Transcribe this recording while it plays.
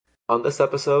On this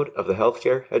episode of the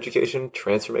Healthcare Education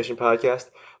Transformation Podcast,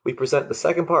 we present the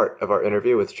second part of our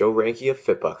interview with Joe Reinke of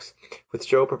FitBux, with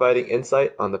Joe providing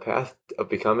insight on the path of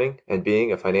becoming and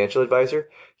being a financial advisor,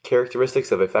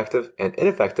 characteristics of effective and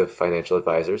ineffective financial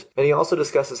advisors, and he also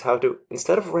discusses how to,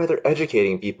 instead of rather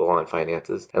educating people on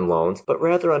finances and loans, but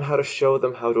rather on how to show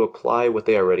them how to apply what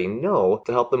they already know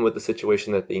to help them with the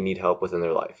situation that they need help with in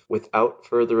their life. Without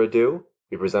further ado,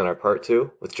 we present our part two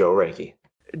with Joe Reinke.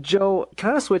 Joe,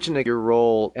 kind of switching to your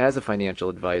role as a financial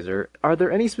advisor, are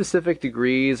there any specific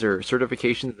degrees or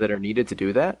certifications that are needed to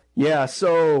do that? Yeah,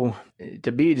 so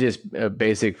to be just a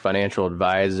basic financial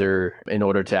advisor, in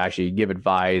order to actually give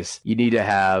advice, you need to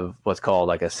have what's called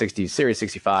like a Series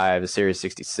 65, a Series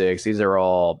 66. These are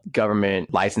all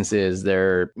government licenses.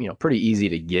 They're, pretty easy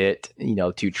to get,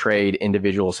 to trade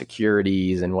individual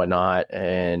securities and whatnot,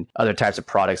 and other types of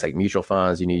products like mutual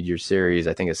funds. You need your Series,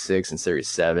 I think it's 6 and Series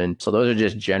 7. So those are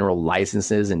just general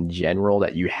licenses in general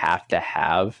that you have to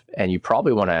have. And you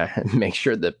probably want to make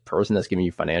sure the person that's giving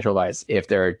you financial advice, if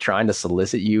they're trying to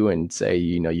solicit you and say,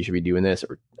 you should be doing this,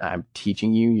 or I'm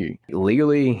teaching you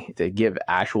legally to give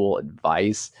actual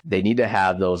advice, they need to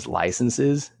have those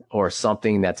licenses or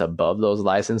something that's above those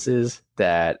licenses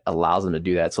that allows them to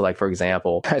do that. So like, for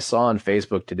example, I saw on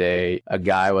Facebook today, a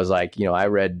guy was like, I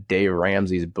read Dave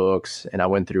Ramsey's books and I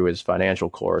went through his financial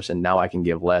course and now I can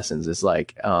give lessons. It's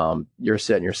like, you're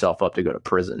setting yourself up to go to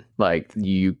prison. Like,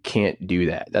 you can't do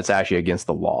that. That's actually against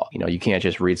the law. You can't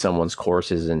just read someone's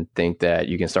courses and think that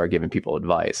you can start giving people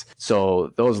advice.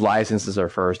 So those licenses are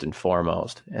first and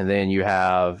foremost. And then you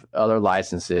have other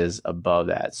licenses above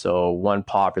that. So one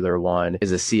popular one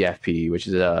is a CFP, which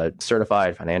is a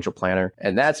certified financial planner.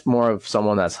 And that's more of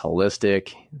someone that's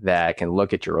holistic, that can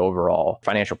look at your overall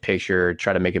financial picture,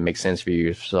 try to make it make sense for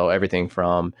you. So everything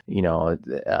from,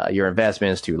 your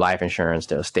investments to life insurance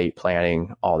to estate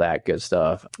planning, all that good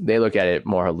stuff. They look at it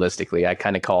more holistically. I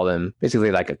kind of call them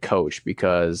basically like a coach,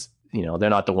 because they're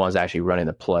not the ones actually running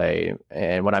the play.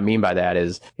 And what I mean by that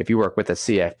is, if you work with a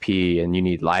CFP and you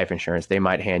need life insurance, they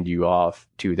might hand you off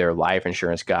to their life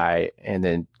insurance guy and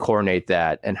then coordinate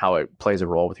that and how it plays a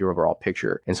role with your overall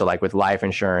picture. And so like with life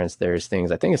insurance, there's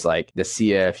things, I think it's like the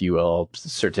CFUL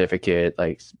certificate,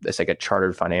 like it's like a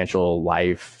chartered financial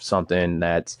life, something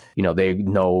that's, they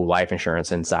know life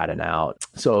insurance inside and out.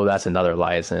 So that's another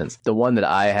license. The one that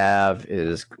I have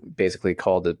is basically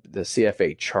called the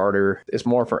CFA charter. It's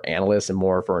more for analysts and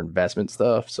more for investment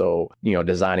stuff. So,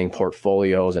 designing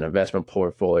portfolios and investment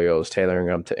portfolios, tailoring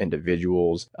them to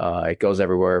individuals. It goes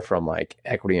everywhere from like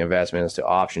equity investments to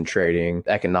option trading,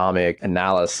 economic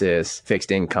analysis,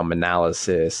 fixed income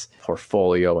analysis,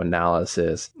 portfolio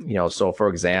analysis. So for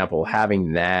example,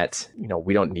 having that,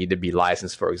 we don't need to be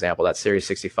licensed. For example, that Series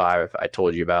 65 I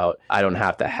told you about, I don't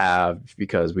have to have,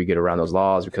 because we get around those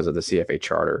laws because of the CFA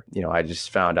charter. I just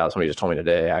found out, somebody just told me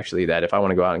today actually, that if I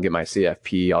want to go out and get my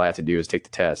CFP, all I have to do is take the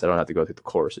test. I don't have to go through the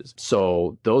courses.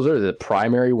 So those are the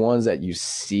primary ones that you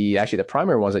see. Actually, the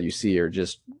primary ones that you see are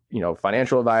just,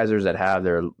 financial advisors that have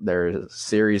their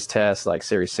series tests, like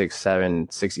Series 6, 7,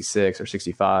 66, or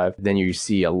 65. Then you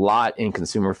see a lot in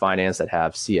consumer finance that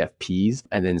have CFPs,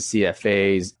 and then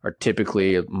CFAs are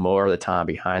typically more of the time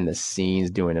behind the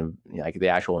scenes doing like the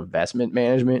actual investment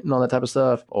management and all that type of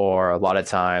stuff. Or a lot of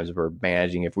times we're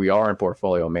managing, if we are in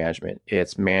portfolio management,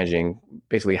 it's managing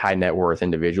basically high net worth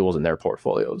individuals and their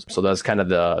portfolios. So that's kind of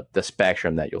the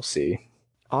spectrum that you'll see.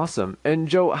 Awesome. And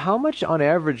Joe, how much on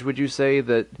average would you say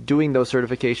that doing those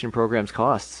certification programs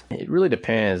costs? It really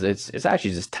depends. It's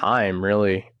actually just time,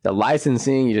 really. The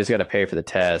licensing, you just got to pay for the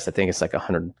test. I think it's like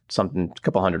 $100 something, a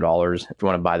couple $100. If you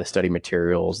want to buy the study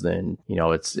materials, then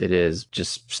it is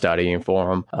just studying for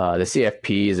them. The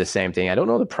CFP is the same thing. I don't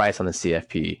know the price on the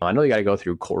CFP. I know you got to go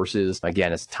through courses.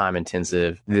 Again, it's time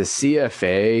intensive. The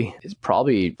CFA is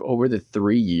probably over the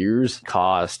 3 years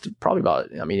cost probably about.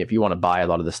 If you want to buy a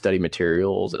lot of the study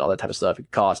materials and all that type of stuff,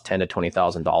 it costs $10,000 to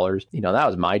 $20,000. That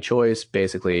was my choice.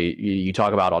 Basically, you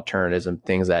talk about alternatives and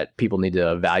things that people need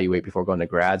to evaluate before going to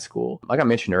grad school. Like I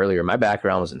mentioned earlier, my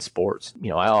background was in sports.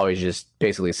 I always just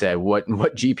basically said, what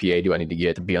GPA do I need to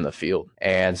get to be on the field?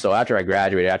 And so after I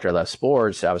graduated, after I left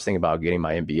sports, I was thinking about getting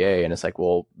my MBA. And it's like,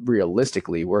 well,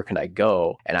 realistically, where can I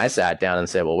go? And I sat down and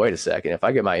said, well, wait a second. If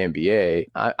I get my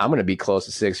MBA, I'm going to be close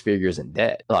to 6 figures in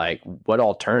debt. Like, what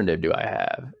alternative do I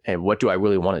have? And what do I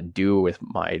really want to do with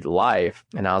my life?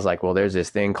 And I was like, well, there's this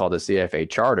thing called the CFA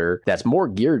charter that's more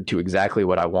geared to exactly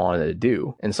what I wanted to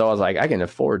do. And so I was like, I can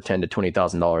afford $10,000 to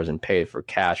 $20,000 and pay for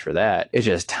cash for that. It's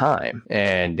just time.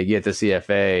 And to get the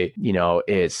CFA,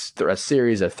 it's a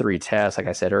series of 3 tests. Like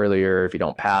I said earlier, if you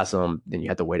don't pass them, then you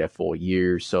have to wait a full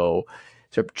year. So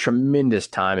It's a tremendous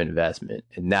time investment.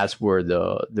 And that's where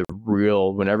the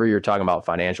real, whenever you're talking about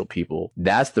financial people,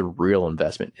 that's the real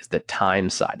investment, is the time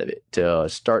side of it, to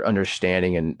start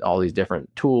understanding and all these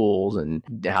different tools and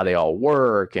how they all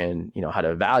work, and, you know, how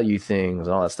to value things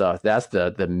and all that stuff. That's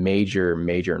the major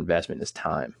investment, is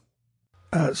time.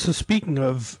 So speaking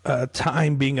of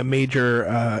time being a major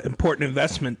important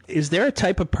investment, is there a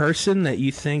type of person that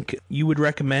you think you would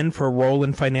recommend for a role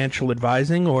in financial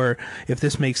advising? Or if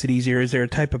this makes it easier, is there a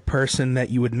type of person that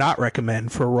you would not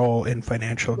recommend for a role in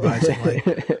financial advising?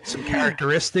 Like some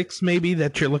characteristics maybe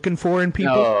that you're looking for in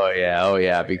people? Oh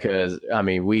yeah. Because I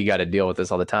mean, we got to deal with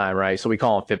this all the time, right? So we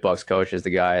call them FitBux coaches,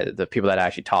 the people that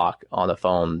actually talk on the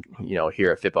phone, you know,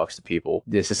 here at FitBux to people.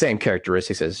 It's the same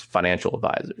characteristics as financial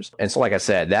advisors. And so, like I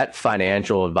said, that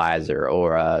financial advisor,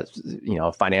 or you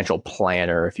know, financial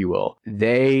planner, if you will,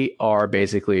 they are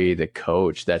basically the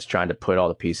coach that's trying to put all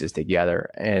the pieces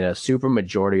together. And a super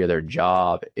majority of their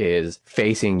job is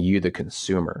facing you, the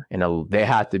consumer, and they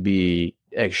have to be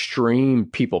extreme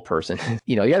people person.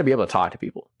 You know, you got to be able to talk to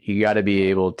people. You got to be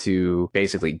able to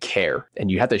basically care,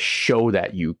 and you have to show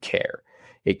that you care.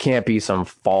 It can't be some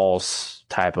false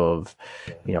type of,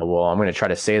 you know, well, I'm going to try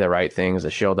to say the right things to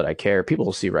show that I care. People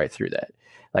will see right through that.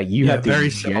 Like, you have to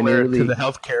very similar to the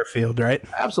healthcare field, right?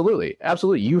 Absolutely.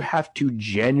 You have to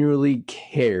genuinely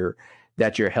care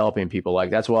that you're helping people. Like,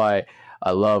 that's why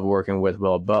I love working with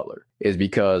Will Butler, is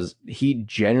because he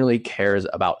genuinely cares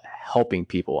about helping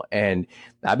people. And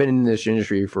I've been in this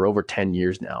industry for over 10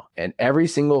 years now. And every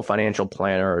single financial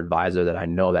planner or advisor that I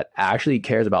know that actually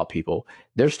cares about people,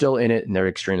 they're still in it and they're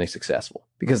extremely successful,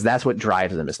 because that's what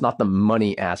drives them. It's not the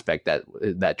money aspect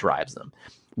that drives them.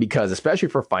 Because especially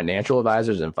for financial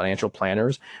advisors and financial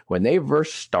planners, when they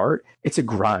first start, it's a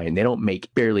grind. They don't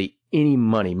make barely any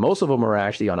money. Most of them are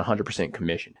actually on 100%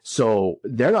 commission. So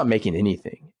they're not making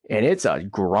anything. And it's a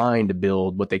grind to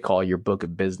build what they call your book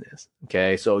of business.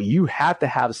 Okay. So you have to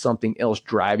have something else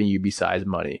driving you besides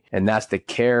money. And that's the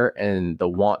care and the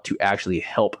want to actually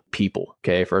help people.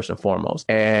 Okay. First and foremost.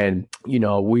 And, you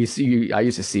know, I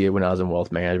used to see it when I was in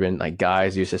wealth management. Like,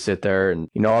 guys used to sit there and,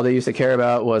 you know, all they used to care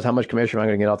about was, how much commission am I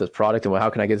going to get off this product? And how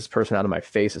can I get this person out of my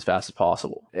face as fast as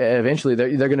possible? Eventually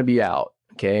they're going to be out.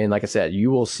 Okay. And like I said, you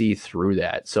will see through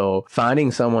that. So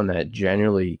finding someone that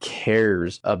genuinely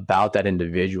cares about that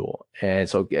individual. And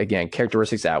so, again,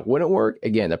 characteristics that wouldn't work.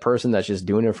 Again, the person that's just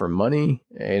doing it for money,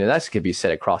 and that could be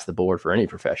said across the board for any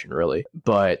profession, really.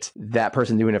 But that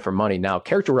person doing it for money. Now,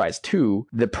 characterize too,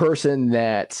 the person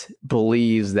that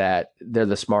believes that they're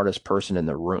the smartest person in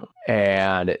the room.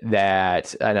 And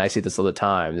I see this all the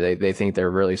time. They think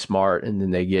they're really smart, and then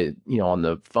they get, you know, on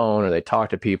the phone or they talk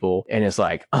to people, and it's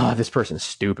like, oh, this person's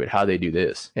stupid. How they do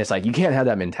this? And it's like, you can't have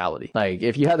that mentality. Like,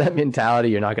 if you have that mentality,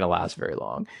 you're not going to last very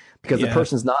long, because the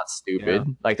person's not stupid.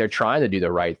 Yeah. Like, they're trying to do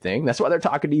the right thing. That's why they're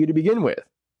talking to you to begin with.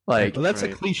 Like, well, that's a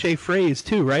cliche phrase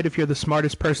too, right? If you're the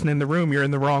smartest person in the room, you're in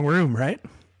the wrong room, right?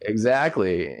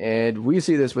 Exactly. And we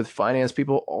see this with finance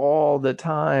people all the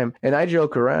time. And I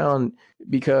joke around,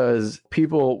 because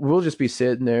people will just be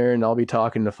sitting there and I'll be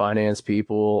talking to finance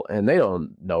people and they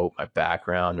don't know my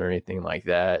background or anything like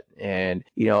that. And,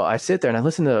 you know, I sit there and I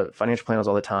listen to financial planners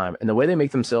all the time, and the way they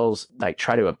make themselves like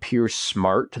try to appear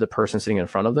smart to the person sitting in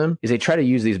front of them is they try to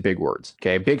use these big words,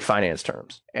 okay, big finance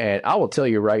terms. And I will tell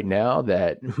you right now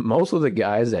that most of the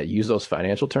guys that use those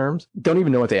financial terms don't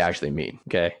even know what they actually mean.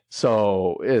 Okay.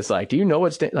 So it's like, do you know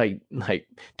what's like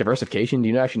diversification? Do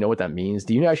you actually know what that means?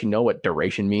 Do you actually know what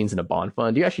duration means in a bond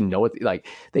fund? Do you actually know what, like,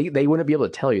 they wouldn't be able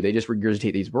to tell you. They just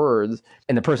regurgitate these words,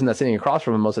 and the person that's sitting across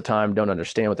from them most of the time don't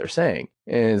understand what they're saying.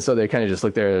 And so they kind of just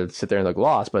sit there and look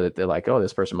lost, but they're like, oh,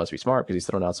 this person must be smart because he's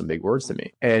throwing out some big words to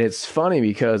me. And it's funny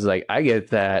because, like, I get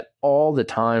that all the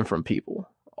time from people.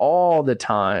 All the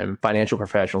time, financial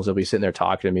professionals will be sitting there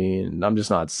talking to me, and I'm just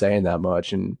not saying that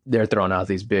much, and they're throwing out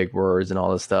these big words and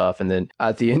all this stuff. And then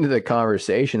at the end of the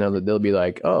conversation, they'll be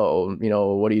like, oh, you know,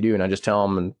 what do you do? And I just tell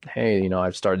them, hey, you know,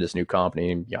 I've started this new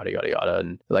company, yada, yada, yada.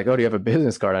 And they're like, oh, do you have a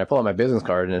business card? And I pull out my business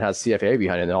card and it has CFA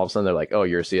behind it. And all of a sudden they're like, oh,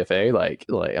 you're a CFA? Like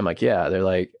I'm like, yeah. They're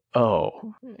like,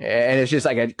 oh, and it's just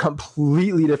like a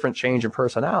completely different change in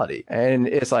personality. And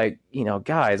it's like, you know,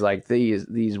 guys, like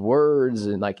these words,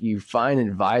 and like, you find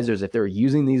advisors, if they're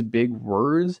using these big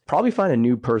words, probably find a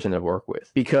new person to work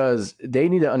with, because they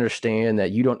need to understand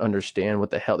that you don't understand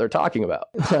what the hell they're talking about.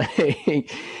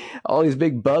 Like, all these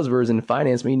big buzzwords in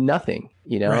finance mean nothing,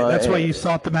 you know? Right. That's why you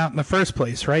sought them out in the first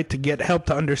place, right? To get help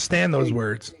to understand those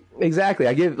words. Exactly.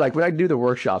 I give, like, when I do the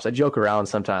workshops, I joke around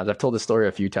sometimes. I've told this story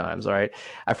a few times. All right.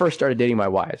 I first started dating my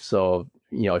wife. So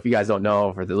if you guys don't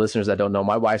know, for the listeners that don't know,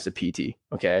 my wife's a PT.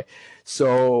 Okay.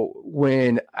 So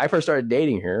when I first started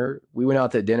dating her, we went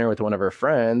out to dinner with one of her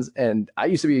friends, and I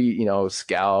used to be,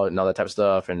 scout and all that type of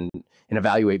stuff and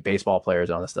evaluate baseball players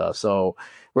and all that stuff. So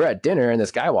we're at dinner and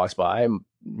this guy walks by,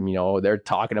 they're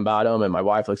talking about him, and my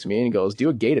wife looks at me and goes, do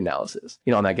a gait analysis,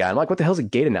 on that guy. I'm like, what the hell's a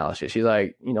gait analysis? She's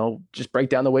like, just break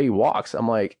down the way he walks. I'm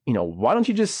like, why don't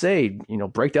you just say,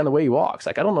 break down the way he walks?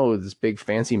 Like, I don't know this big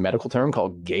fancy medical term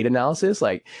called gait analysis.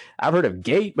 Like, I've heard of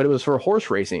gait, but it was for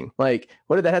horse racing. Like,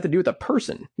 what did that have to do with a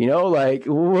person? Like,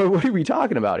 what are we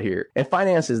talking about here? And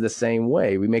finance is the same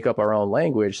way. We make up our own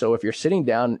language. So if you're sitting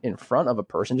down in front of a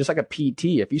person, just like a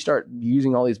PT, if you start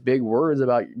using all these big words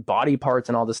about body parts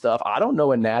and all this stuff, I don't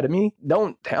know anatomy.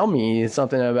 Don't tell me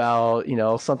something about,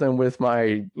 something with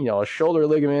my, shoulder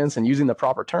ligaments and using the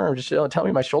proper terms. Just don't tell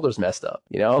me my shoulder's messed up,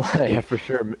 Like, Yeah, for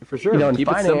sure. For sure. in Keep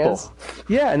finance, it simple.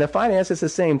 yeah, and the finance is the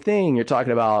same thing. You're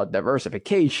talking about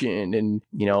diversification and,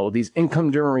 these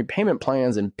income driven repayment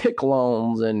plans and PIK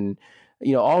loans and,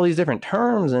 all these different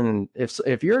terms. And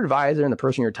if your advisor and the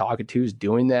person you're talking to is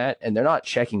doing that and they're not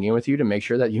checking in with you to make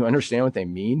sure that you understand what they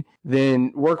mean,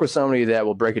 then work with somebody that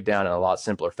will break it down in a lot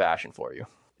simpler fashion for you.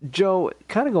 Joe,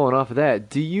 kind of going off of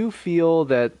that, do you feel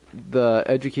that the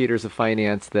educators of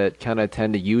finance that kind of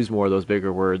tend to use more of those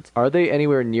bigger words, are they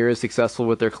anywhere near as successful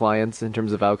with their clients in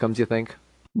terms of outcomes, you think?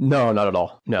 No, not at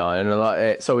all. No.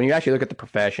 And so when you actually look at the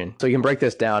profession, so you can break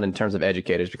this down in terms of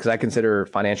educators, because I consider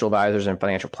financial advisors and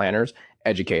financial planners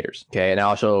educators. Okay. And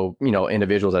also,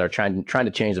 individuals that are trying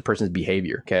to change the person's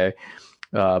behavior. Okay.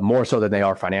 More so than they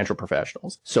are financial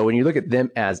professionals. So when you look at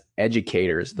them as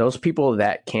educators, those people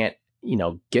that can't,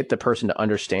 get the person to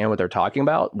understand what they're talking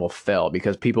about will fail,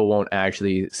 because people won't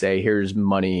actually say, here's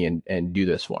money and do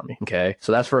this for me. Okay.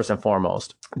 So that's first and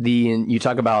foremost. You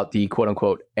talk about the quote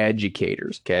unquote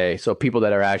educators. Okay. So people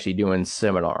that are actually doing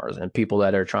seminars and people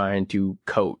that are trying to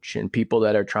coach and people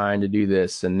that are trying to do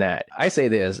this and that. I say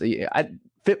this,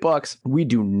 FitBux, we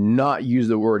do not use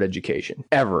the word education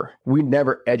ever. We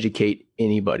never educate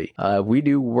anybody. We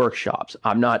do workshops.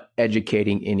 I'm not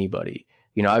educating anybody.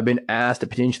 I've been asked to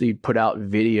potentially put out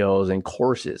videos and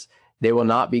courses. They will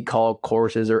not be called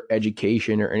courses or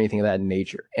education or anything of that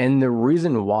nature. And the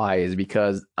reason why is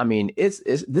because, this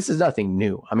is nothing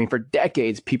new. For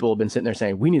decades, people have been sitting there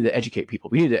saying, we need to educate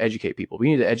people. We need to educate people. We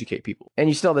need to educate people. And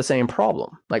you still have the same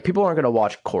problem. Like, people aren't going to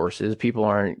watch courses. People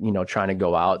aren't, trying to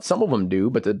go out. Some of them do,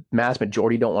 but the mass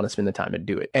majority don't want to spend the time to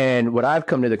do it. And what I've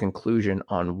come to the conclusion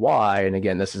on why, and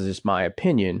again, this is just my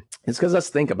opinion, is because let's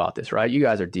think about this, right? You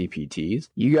guys are DPTs.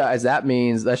 You guys, that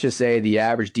means, let's just say the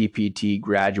average DPT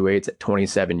graduates at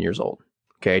 27 years old.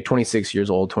 Okay, 26 years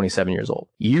old, 27 years old.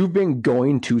 You've been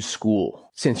going to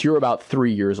school since you're about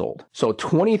 3 years old. So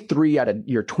 23 out of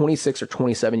your 26 or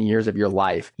 27 years of your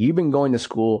life, you've been going to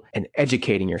school and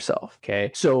educating yourself.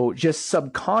 Okay, so just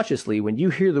subconsciously, when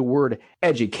you hear the word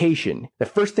education, the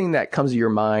first thing that comes to your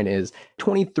mind is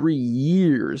 23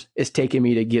 years it's taken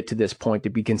me to get to this point to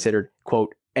be considered,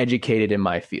 quote, educated in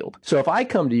my field. So if I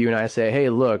come to you and I say, hey,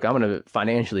 look, I'm going to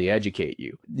financially educate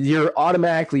you,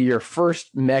 your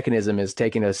first mechanism is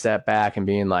taking a step back and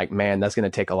being like, man, that's going to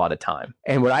take a lot of time.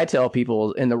 And what I tell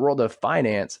people in the world of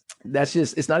finance,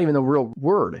 it's not even the real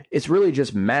word. It's really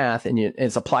just math, and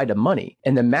it's applied to money.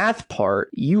 And the math part,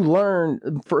 you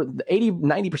learn for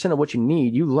 90% of what you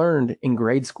need, you learned in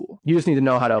grade school. You just need to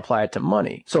know how to apply it to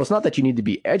money. So it's not that you need to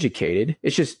be educated.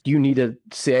 It's just you need to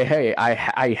say, hey,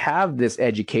 I have this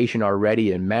education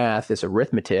already in math, this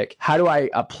arithmetic. How do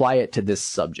I apply it to this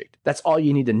subject? That's all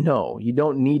you need to know. You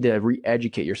don't need to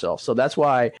re-educate yourself. So that's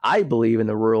why I believe in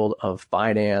the world of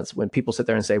finance when people sit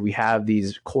there and say we have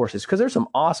these courses, because there's some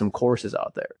awesome courses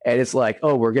out there. And it's like,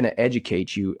 oh, we're going to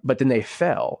educate you, but then they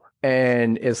fail.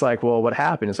 And it's like, well, what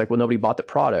happened? It's like, well, nobody bought the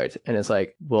product. And it's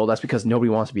like, well, that's because nobody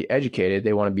wants to be educated.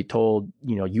 They want to be told,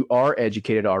 you are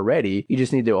educated already. You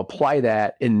just need to apply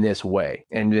that in this way,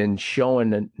 and then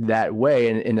showing that way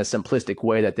in a simplistic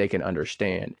way that they can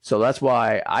understand. So that's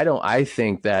why I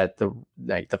think that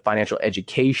the financial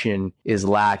education is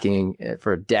lacking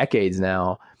for decades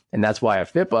now. And that's why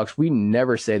at FitBux, we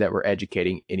never say that we're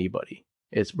educating anybody.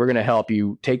 We're going to help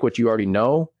you take what you already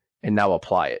know and now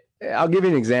apply it. I'll give you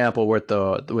an example with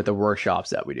the workshops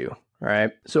that we do. All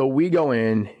right. So we go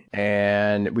in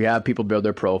and we have people build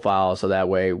their profile. So that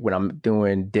way, when I'm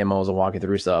doing demos and walking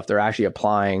through stuff, they're actually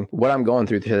applying what I'm going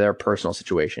through to their personal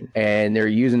situation, and they're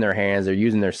using their hands, they're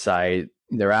using their sight,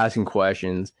 they're asking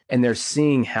questions, and they're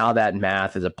seeing how that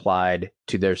math is applied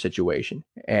to their situation.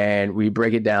 And we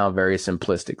break it down very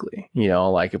simplistically.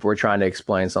 Like if we're trying to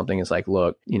explain something, it's like,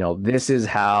 look, this is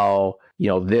how,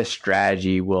 this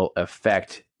strategy will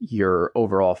affect your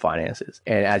overall finances.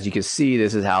 And as you can see,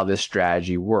 this is how this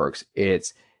strategy works.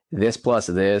 It's this plus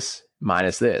this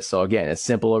minus this. So again, it's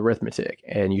simple arithmetic.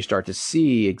 And you start to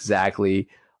see exactly,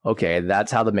 okay,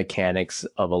 that's how the mechanics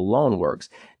of a loan works.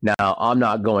 Now, I'm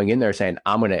not going in there saying,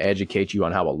 I'm going to educate you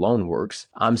on how a loan works.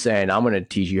 I'm saying, I'm going to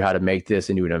teach you how to make this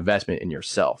into an investment in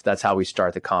yourself. That's how we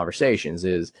start the conversations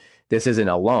is, this isn't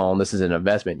a loan. This is an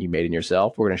investment you made in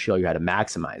yourself. We're going to show you how to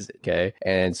maximize it. Okay.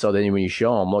 And so then when you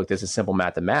show them, look, this is simple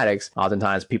mathematics,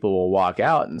 oftentimes people will walk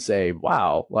out and say,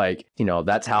 wow, like,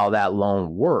 that's how that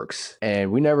loan works.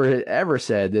 And we never ever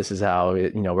said this is how,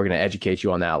 we're going to educate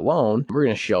you on that loan. We're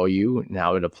going to show you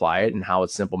how to apply it and how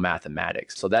it's simple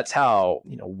mathematics. So that's how,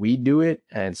 we do it.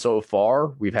 And so far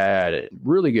we've had a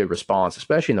really good response,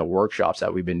 especially in the workshops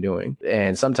that we've been doing.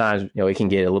 And sometimes, it can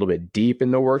get a little bit deep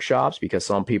in the workshops because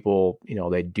some people,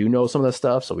 they do know some of the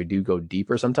stuff. So we do go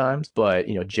deeper sometimes, but,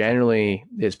 generally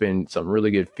it's been some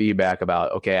really good feedback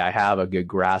about, okay, I have a good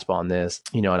grasp on this,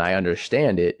 and I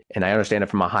understand it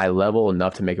from a high level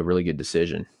enough to make a really good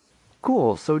decision.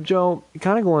 Cool. So Joe,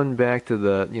 kind of going back to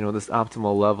the, this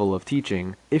optimal level of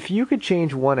teaching, if you could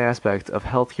change one aspect of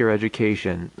healthcare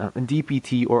education,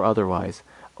 DPT or otherwise,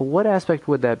 what aspect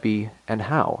would that be and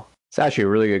how? It's actually a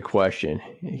really good question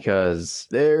because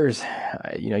there's,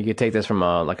 you could take this from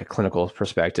a clinical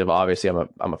perspective. Obviously,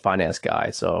 I'm a finance guy,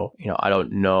 so I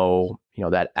don't know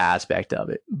that aspect of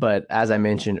it. But as I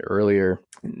mentioned earlier,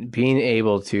 being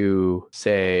able to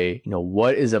say,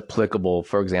 what is applicable,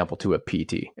 for example, to a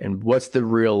PT, and what's the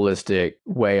realistic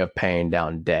way of paying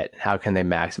down debt? How can they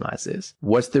maximize this?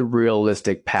 What's the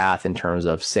realistic path in terms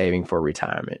of saving for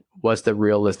retirement? What's the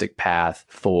realistic path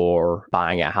for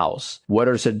buying a house? What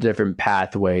are some different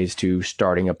pathways to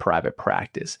starting a private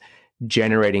practice,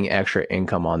 generating extra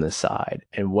income on the side?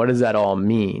 And what does that all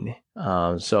mean?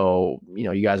 So,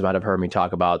 you guys might have heard me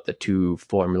talk about the two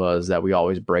formulas that we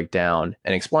always break down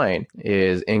and explain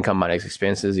is income minus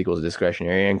expenses equals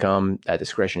discretionary income. That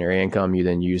discretionary income you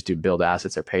then use to build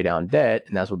assets or pay down debt,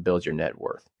 and that's what builds your net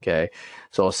worth. Okay.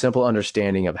 So a simple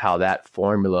understanding of how that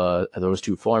formula, those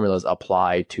two formulas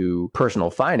apply to personal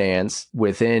finance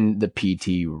within the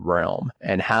PT realm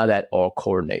and how that all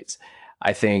coordinates.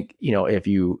 I think, if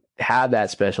you have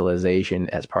that specialization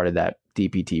as part of that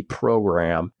DPT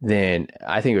program, then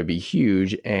I think it would be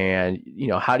huge. And,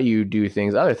 how do you do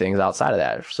other things outside of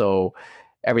that? So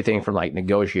everything from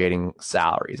negotiating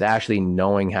salaries, actually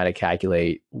knowing how to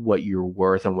calculate what you're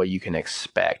worth and what you can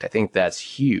expect. I think that's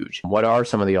huge. What are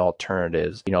some of the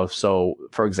alternatives? So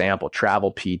for example,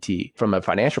 travel PT from a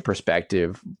financial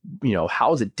perspective,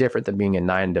 how is it different than being a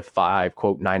 9-to-5,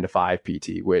 quote, 9-to-5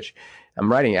 PT, which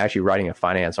I'm actually writing a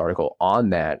finance article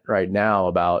on that right now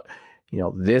about,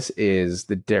 this is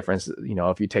the difference.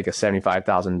 If you take a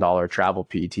 $75,000 travel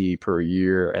PT per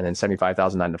year and then $75,000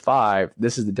 9-to-5,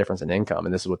 this is the difference in income.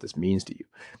 And this is what this means to you,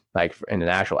 in an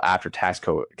actual after-tax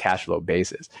cash flow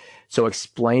basis. So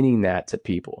explaining that to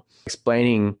people,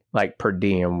 explaining per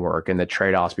diem work and the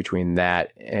trade-offs between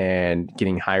that and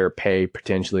getting higher pay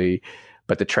potentially,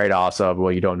 but the trade-offs of,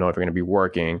 well, you don't know if you're going to be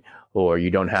working or you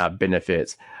don't have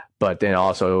benefits. But then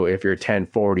also, if you're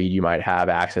 1040, you might have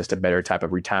access to better type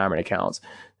of retirement accounts.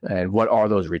 And what are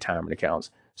those retirement accounts?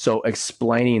 So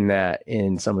explaining that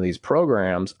in some of these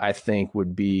programs, I think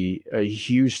would be a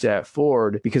huge step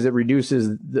forward because it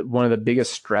reduces one of the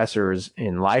biggest stressors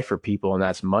in life for people, and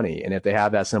that's money. And if they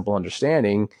have that simple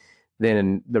understanding,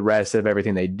 then the rest of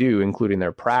everything they do, including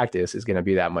their practice, is going to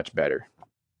be that much better.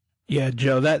 Yeah,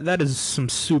 Joe, that is some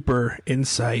super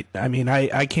insight. I mean,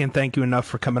 I can't thank you enough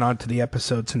for coming on to the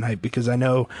episode tonight because I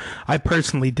know I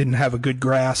personally didn't have a good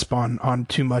grasp on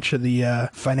too much of the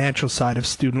financial side of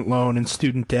student loan and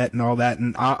student debt and all that.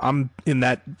 And I'm in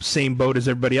that same boat as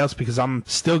everybody else because I'm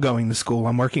still going to school.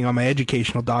 I'm working on my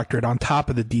educational doctorate on top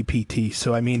of the DPT.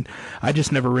 So, I mean, I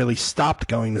just never really stopped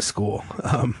going to school.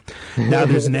 Now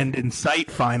there's an end in sight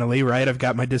finally, right? I've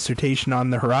got my dissertation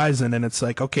on the horizon and it's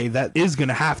like, okay, that is going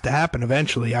to happen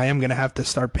eventually. I am going to have to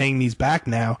start paying these back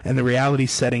now, and the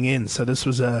reality's setting in. So this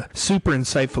was a super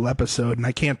insightful episode, and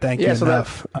I can't thank you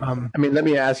enough. Let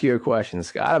me ask you a question,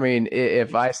 Scott. I mean,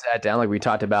 if I sat down, we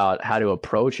talked about how to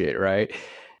approach it, right?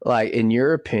 In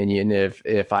your opinion,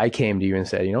 if I came to you and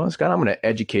said, Scott, I'm going to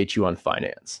educate you on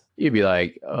finance, you'd be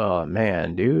like, oh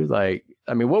man, dude,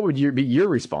 what would be your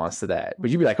response to that?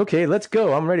 Would you be like, okay, let's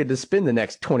go. I'm ready to spend the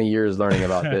next 20 years learning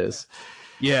about this.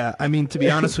 Yeah, I mean, to be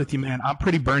honest with you, man, I'm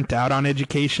pretty burnt out on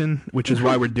education, which is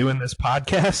why we're doing this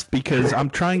podcast, because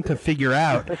I'm trying to figure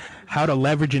out how to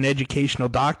leverage an educational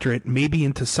doctorate maybe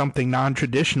into something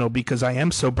non-traditional, because I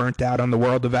am so burnt out on the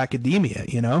world of academia,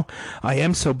 you know? I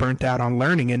am so burnt out on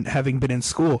learning and having been in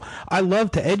school. I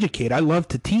love to educate. I love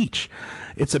to teach.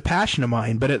 It's a passion of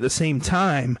mine, but at the same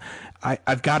time,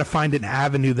 I've got to find an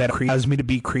avenue that allows me to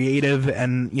be creative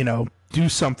and, you know, do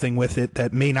something with it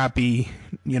that may not be,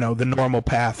 you know, the normal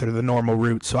path or the normal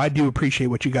route. So I do appreciate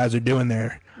what you guys are doing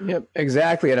there. Yep,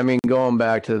 exactly. And I mean, going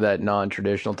back to that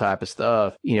non-traditional type of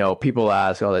stuff, you know, people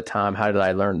ask all the time, how did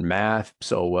I learn math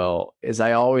so well? Is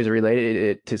I always related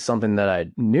it to something that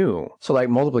I knew. So like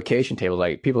multiplication tables,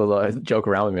 like people joke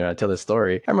around with me when I tell this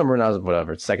story. I remember when I was,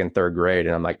 whatever, second, third grade,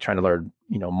 and I'm like trying to learn,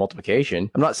 you know, multiplication.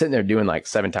 I'm not sitting there doing like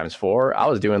 7 times 4. I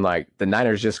was doing like the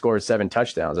Niners just scored 7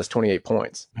 touchdowns. That's 28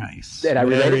 points. Nice. And I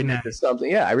related it to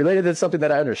something. Yeah, I related it to something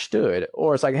that I understood.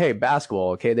 Or it's like, hey,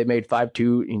 basketball. Okay, they made 5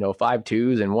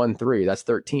 twos and 1 3. That's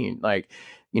 13. Like,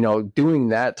 you know, doing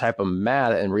that type of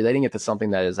math and relating it to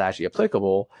something that is actually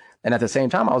applicable. And at the same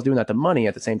time, I was doing that to money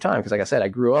at the same time. Because like I said, I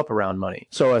grew up around money.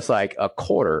 So it's like a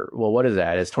quarter. Well, what is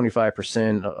that? It's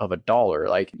 25% of a dollar.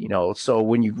 Like, you know, so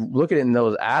when you look at it in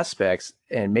those aspects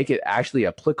and make it actually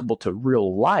applicable to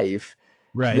real life,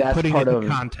 right, that's putting part it in of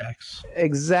context.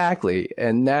 Exactly.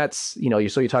 And that's, you know,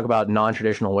 so you talk about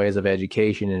non-traditional ways of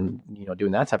education and, you know,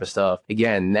 doing that type of stuff.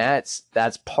 Again, that's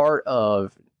part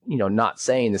of, you know, not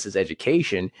saying this is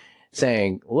education,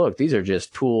 saying, look, these are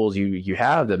just tools. You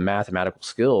have the mathematical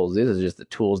skills. This is just the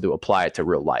tools to apply it to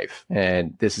real life.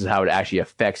 And this is how it actually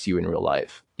affects you in real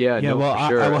life. Yeah, well,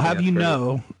 I will have you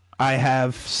know, I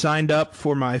have signed up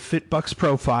for my FitBux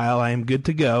profile. I am good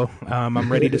to go. I'm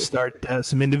ready to start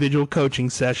some individual coaching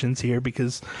sessions here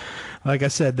because, like I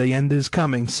said, the end is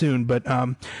coming soon. But,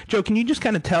 Joe, can you just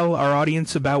kind of tell our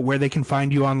audience about where they can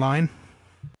find you online?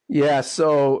 Yeah,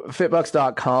 so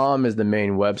fitbux.com is the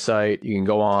main website. You can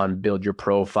go on, build your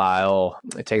profile.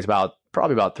 It takes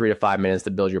probably about 3 to 5 minutes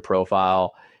to build your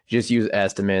profile. Just use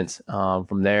estimates.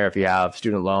 From there, if you have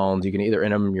student loans, you can either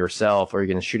enter them yourself or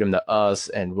you can shoot them to us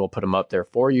and we'll put them up there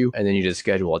for you. And then you just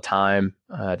schedule a time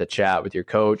to chat with your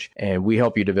coach and we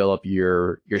help you develop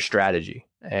your strategy.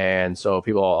 And so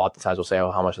people oftentimes will say,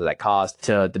 oh, how much does that cost?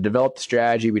 To develop the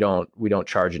strategy, we don't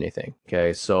charge anything.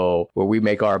 Okay. So where we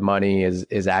make our money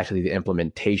is actually the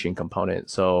implementation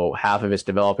component. So half of it's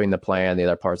developing the plan, the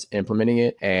other part's implementing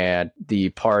it. And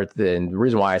the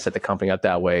reason why I set the company up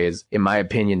that way is, in my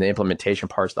opinion, the implementation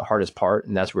part's the hardest part,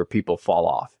 and that's where people fall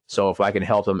off. So if I can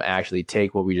help them actually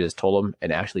take what we just told them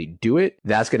and actually do it,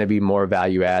 that's going to be more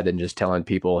value add than just telling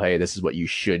people, hey, this is what you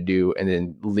should do, and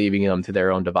then leaving them to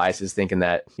their own devices, thinking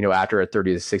that, you know, after a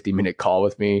 30 to 60 minute call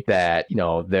with me that, you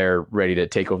know, they're ready to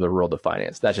take over the world of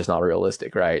finance. That's just not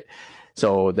realistic, right?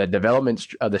 So the development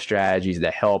of the strategies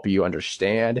that help you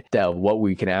understand that what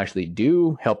we can actually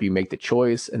do, help you make the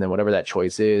choice, and then whatever that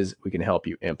choice is, we can help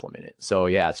you implement it. So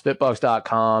yeah, it's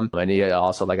fitbux.com. And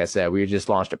also, like I said, we just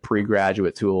launched a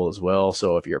pre-graduate tool as well.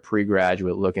 So if you're a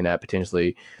pre-graduate looking at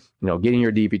potentially, you know, getting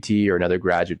your DPT or another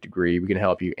graduate degree, we can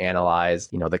help you analyze,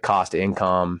 you know, the cost to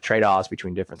income trade-offs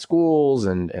between different schools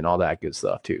and all that good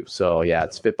stuff too. So yeah,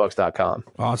 it's fitbux.com.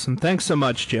 Awesome. Thanks so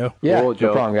much, Joe. Yeah, cool, Joe.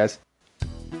 No problem, guys.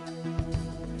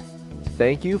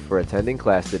 Thank you for attending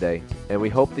class today, and we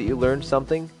hope that you learned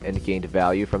something and gained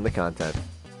value from the content.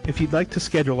 If you'd like to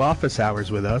schedule office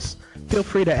hours with us, feel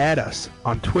free to add us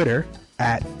on Twitter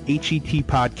at HET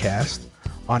Podcast,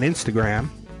 on Instagram,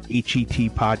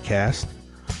 HET Podcast,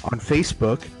 on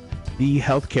Facebook, the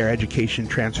Healthcare Education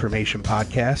Transformation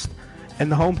Podcast,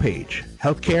 and the homepage,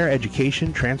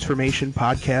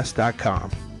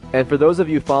 healthcareeducationtransformationpodcast.com. And for those of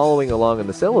you following along in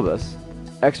the syllabus,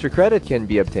 extra credit can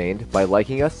be obtained by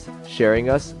liking us, sharing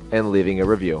us, and leaving a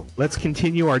review. Let's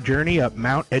continue our journey up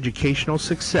Mount Educational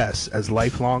Success as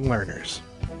lifelong learners.